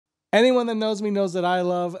Anyone that knows me knows that I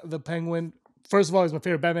love the Penguin. First of all, he's my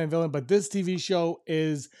favorite Batman villain, but this TV show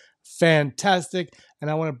is fantastic, and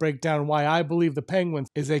I want to break down why I believe the Penguin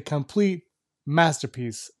is a complete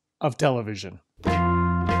masterpiece of television.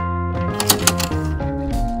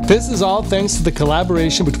 This is all thanks to the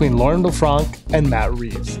collaboration between Lauren LeFranc and Matt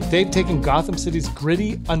Reeves. They've taken Gotham City's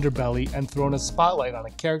gritty underbelly and thrown a spotlight on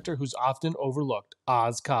a character who's often overlooked,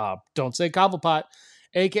 Oz Cobb. Don't say Cobblepot,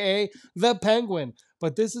 aka the Penguin.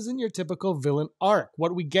 But this isn't your typical villain arc.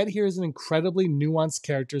 What we get here is an incredibly nuanced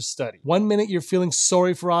character study. One minute you're feeling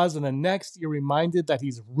sorry for Oz, and the next you're reminded that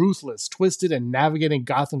he's ruthless, twisted, and navigating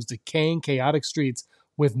Gotham's decaying, chaotic streets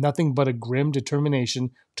with nothing but a grim determination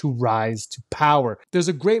to rise to power. There's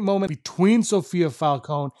a great moment between Sofia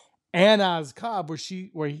Falcone and Oz Cobb where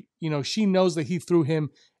she knows that he threw him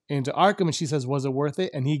into Arkham, and she says, "Was it worth it?"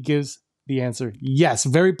 And he gives the answer, yes.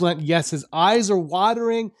 Very blunt, yes. His eyes are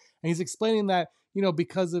watering, and he's explaining that,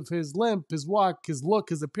 because of his limp, his walk, his look,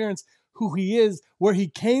 his appearance, who he is, where he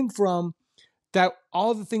came from, that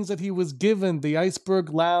all the things that he was given, the iceberg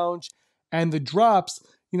lounge and the drops,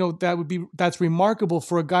 that's remarkable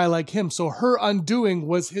for a guy like him. So her undoing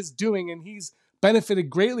was his doing, and he's benefited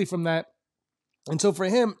greatly from that. And so for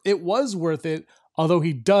him, it was worth it, although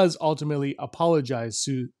he does ultimately apologize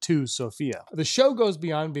to Sofia. The show goes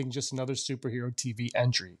beyond being just another superhero TV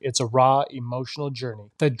entry. It's a raw, emotional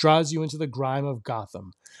journey that draws you into the grime of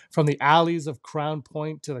Gotham. From the alleys of Crown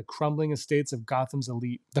Point to the crumbling estates of Gotham's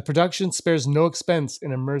elite, the production spares no expense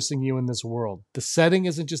in immersing you in this world. The setting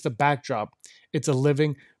isn't just a backdrop. It's a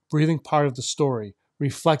living, breathing part of the story,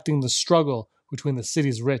 reflecting the struggle between the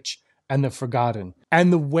city's rich and the forgotten.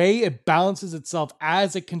 And the way it balances itself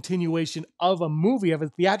as a continuation of a movie, of a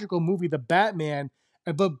theatrical movie, The Batman,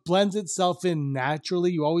 but blends itself in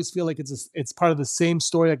naturally. You always feel like it's part of the same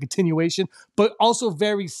story, a continuation, but also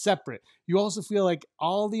very separate. You also feel like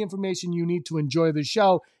all the information you need to enjoy the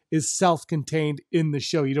show is self-contained in the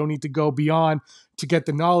show. You don't need to go beyond to get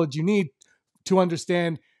the knowledge you need to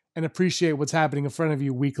understand and appreciate what's happening in front of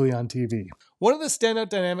you weekly on TV. One of the standout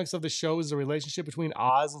dynamics of the show is the relationship between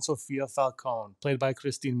Oz and Sofia Falcone, played by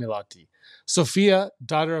Christine Milioti. Sofia,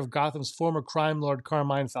 daughter of Gotham's former crime lord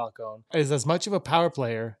Carmine Falcone, is as much of a power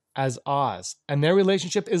player as Oz, and their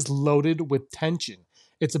relationship is loaded with tension.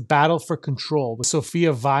 It's a battle for control, with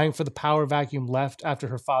Sofia vying for the power vacuum left after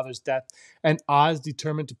her father's death, and Oz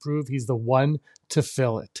determined to prove he's the one to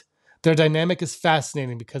fill it. Their dynamic is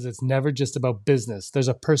fascinating because it's never just about business. There's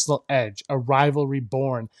a personal edge, a rivalry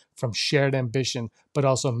born from shared ambition, but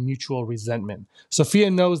also mutual resentment. Sofia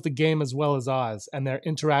knows the game as well as Oz, and their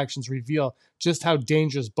interactions reveal just how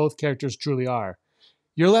dangerous both characters truly are.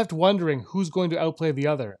 You're left wondering who's going to outplay the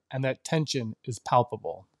other, and that tension is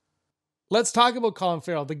palpable. Let's talk about Colin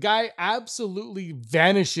Farrell. The guy absolutely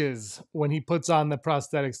vanishes when he puts on the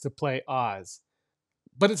prosthetics to play Oz.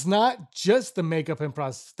 But it's not just the makeup and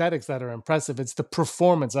prosthetics that are impressive. It's the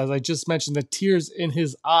performance. As I just mentioned, the tears in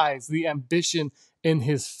his eyes, the ambition in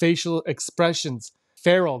his facial expressions.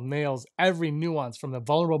 Farrell nails every nuance, from the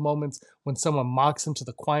vulnerable moments when someone mocks him to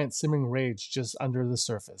the quiet, simmering rage just under the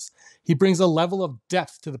surface. He brings a level of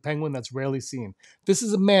depth to the Penguin that's rarely seen. This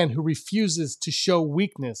is a man who refuses to show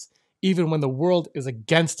weakness even when the world is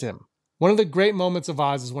against him. One of the great moments of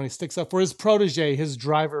Oz is when he sticks up for his protege, his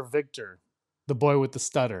driver, Victor, the boy with the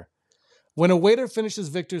stutter. When a waiter finishes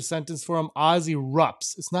Victor's sentence for him, Oz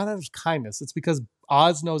erupts. It's not out of kindness. It's because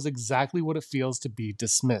Oz knows exactly what it feels to be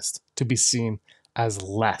dismissed, to be seen as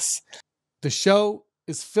less. The show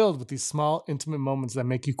is filled with these small, intimate moments that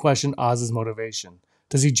make you question Oz's motivation.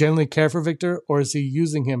 Does he genuinely care for Victor, or is he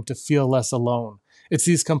using him to feel less alone? It's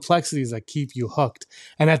these complexities that keep you hooked.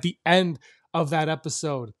 And at the end of that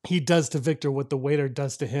episode, he does to Victor what the waiter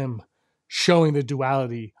does to him, showing the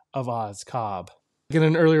duality of Oz Cobb. In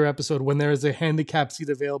an earlier episode, when there is a handicapped seat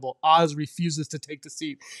available, Oz refuses to take the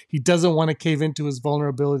seat. He doesn't want to cave into his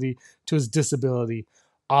vulnerability, to his disability.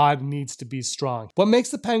 Oz needs to be strong. What makes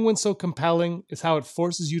the Penguin so compelling is how it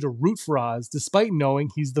forces you to root for Oz despite knowing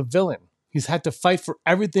he's the villain. He's had to fight for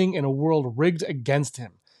everything in a world rigged against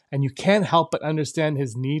him, and you can't help but understand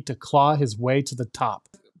his need to claw his way to the top.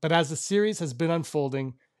 But as the series has been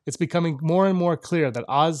unfolding, it's becoming more and more clear that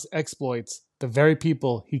Oz exploits the very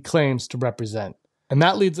people he claims to represent. And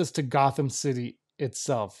that leads us to Gotham City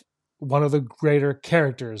itself, one of the greater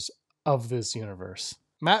characters of this universe.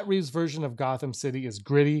 Matt Reeves' version of Gotham City is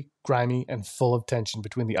gritty, grimy, and full of tension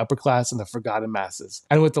between the upper class and the forgotten masses.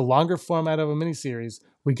 And with the longer format of a miniseries,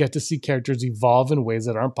 we get to see characters evolve in ways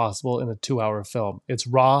that aren't possible in a 2-hour film. It's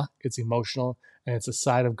raw, it's emotional, and it's a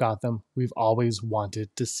side of Gotham we've always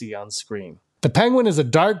wanted to see on screen. The Penguin is a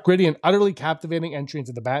dark, gritty, and utterly captivating entry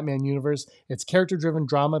into the Batman universe. It's character-driven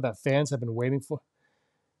drama that fans have been waiting for.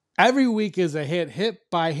 Every week is a hit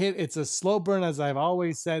by hit. It's a slow burn, as I've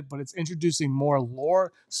always said, but it's introducing more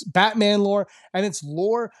lore, Batman lore, and it's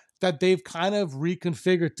lore that they've kind of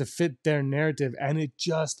reconfigured to fit their narrative, and it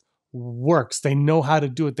just works. They know how to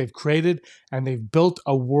do it. They've created and they've built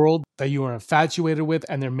a world that you are infatuated with,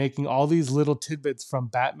 and they're making all these little tidbits from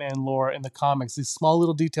Batman lore in the comics, these small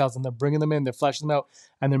little details, and they're bringing them in, they're fleshing them out,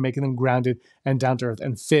 and they're making them grounded and down to earth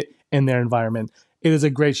and fit in their environment. It is a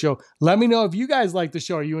great show. Let me know if you guys like the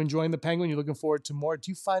show. Are you enjoying The Penguin? You're looking forward to more?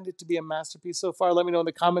 Do you find it to be a masterpiece so far? Let me know in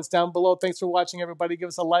the comments down below. Thanks for watching, everybody. Give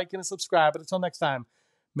us a like and a subscribe. And until next time,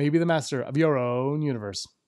 may you be the master of your own universe.